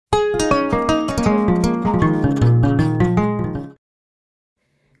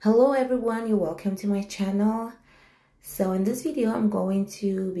Hello everyone, you're welcome to my channel. So in this video I'm going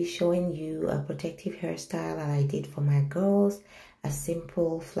to be showing you a protective hairstyle that I did for my girls, a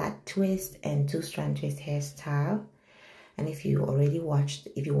simple flat twist and 2-strand twist hairstyle. And if you watched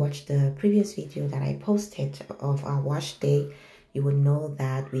the previous video that I posted of our wash day, you would know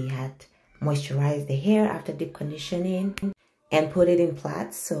that we had moisturized the hair after deep conditioning and put it in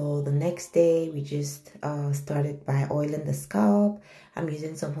plaits. So the next day we just started by oiling the scalp. I'm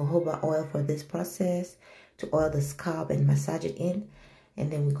using some jojoba oil for this process to oil the scalp and massage it in, and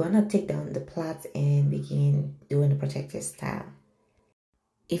then we're gonna take down the plaits and begin doing the protective style.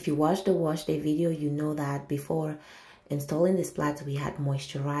 If you watched the wash day video, you know that before installing this plaits we had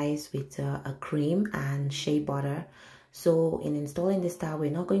moisturized with a cream and shea butter. So in installing this style,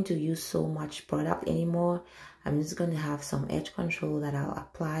 we're not going to use so much product anymore. I'm just going to have some edge control that I'll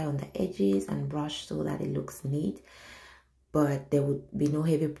apply on the edges and brush so that it looks neat. But there would be no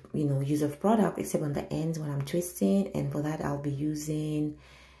heavy, use of product except on the ends when I'm twisting. And for that, I'll be using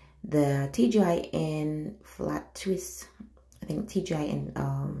the TGIN flat twist. I think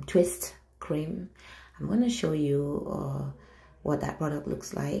TGIN twist cream. I'm going to show you what that product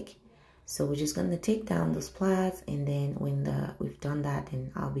looks like. So we're just going to take down those plaits, and then when we've done that,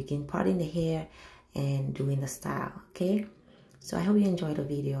 then I'll begin parting the hair and doing the style. Okay, so I hope you enjoyed the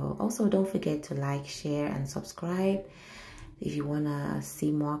video. Also, don't forget to like, share and subscribe if you want to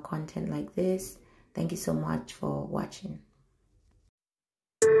see more content like this. Thank you so much for watching.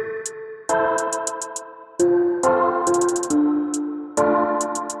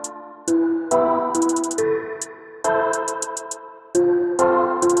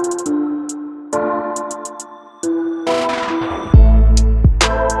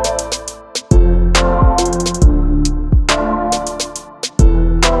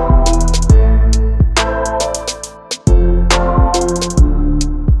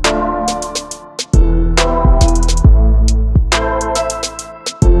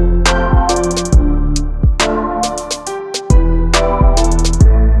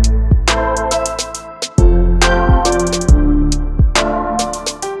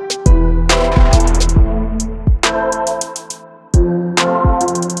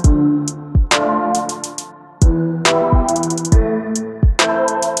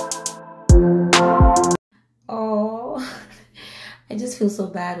 I just feel so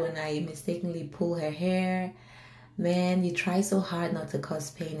bad when I mistakenly pull her hair. Man, you try so hard not to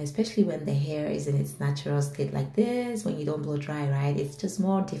cause pain, especially when the hair is in its natural state like this, when you don't blow dry, right? It's just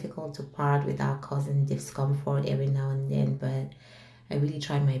more difficult to part without causing discomfort every now and then, but I really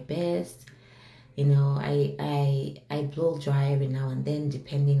try my best. I blow dry every now and then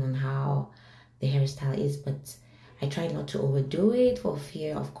depending on how the hairstyle is, but I try not to overdo it for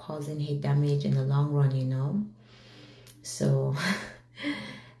fear of causing hair damage in the long run, So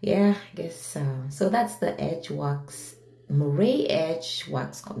yeah, I guess so that's the edge wax, Moray edge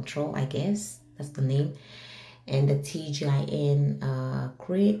wax control, I guess that's the name. And the TGIN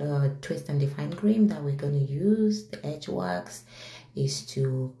cream, twist and define cream that we're going to use. The edge wax is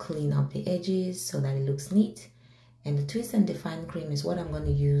to clean up the edges so that it looks neat, and the twist and define cream is what I'm going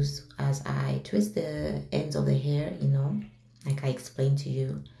to use as I twist the ends of the hair, like I explained to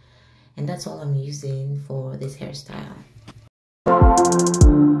you. And that's all I'm using for this hairstyle.